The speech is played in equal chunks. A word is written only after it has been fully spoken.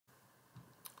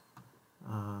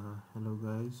Hello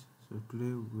guys, so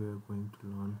today we are going to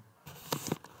learn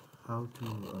how to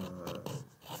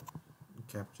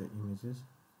capture images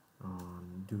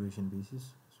on duration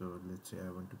basis. So let's say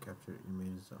I want to capture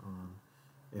images on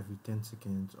every 10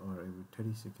 seconds or every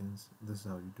 30 seconds. This is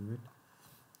how you do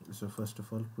it. So first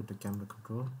of all, put a camera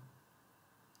control.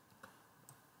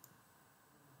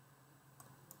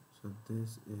 So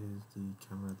this is the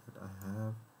camera that I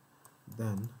have.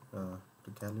 Then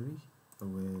the gallery,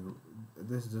 where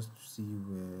this is just to see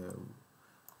where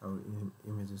our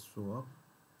images show up.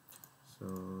 So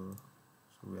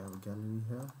we have a gallery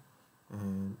here,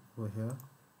 and over here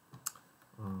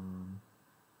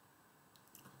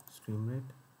stream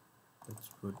rate, let's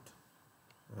put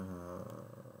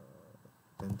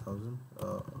 10,000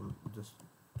 just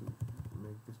to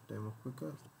make this demo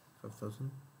quicker,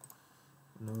 5,000.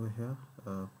 and over here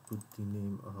put the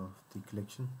name of the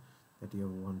collection that you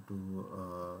want to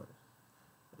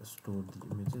store the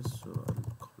images. So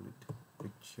I'll call it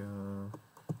picture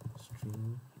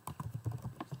stream.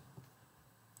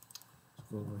 Let's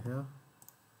go over here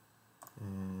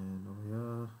and over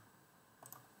here,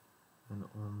 and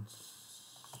on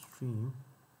stream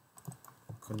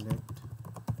collect,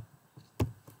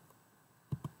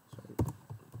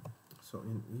 so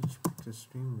in each picture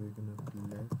stream we're gonna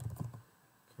collect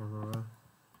camera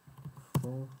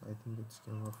 4. I think it's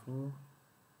camera 4.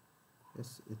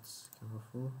 Yes, it's camera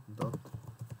 4 dot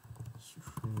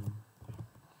stream.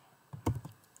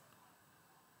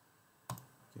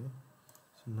 Okay,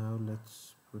 so now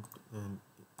let's put an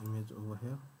image over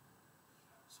here.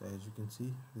 So as you can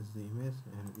see, this is the image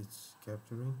and it's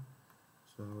capturing.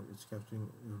 So it's capturing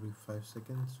every 5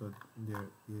 seconds. So there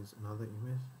is another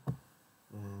image,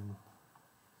 and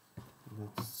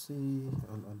let's see,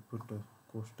 I'll put a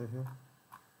coaster here.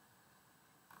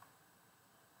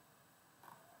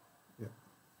 Yeah,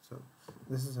 so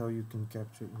this is how you can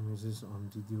capture images on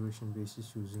the duration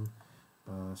basis using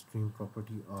stream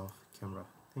property of camera.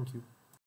 Thank you.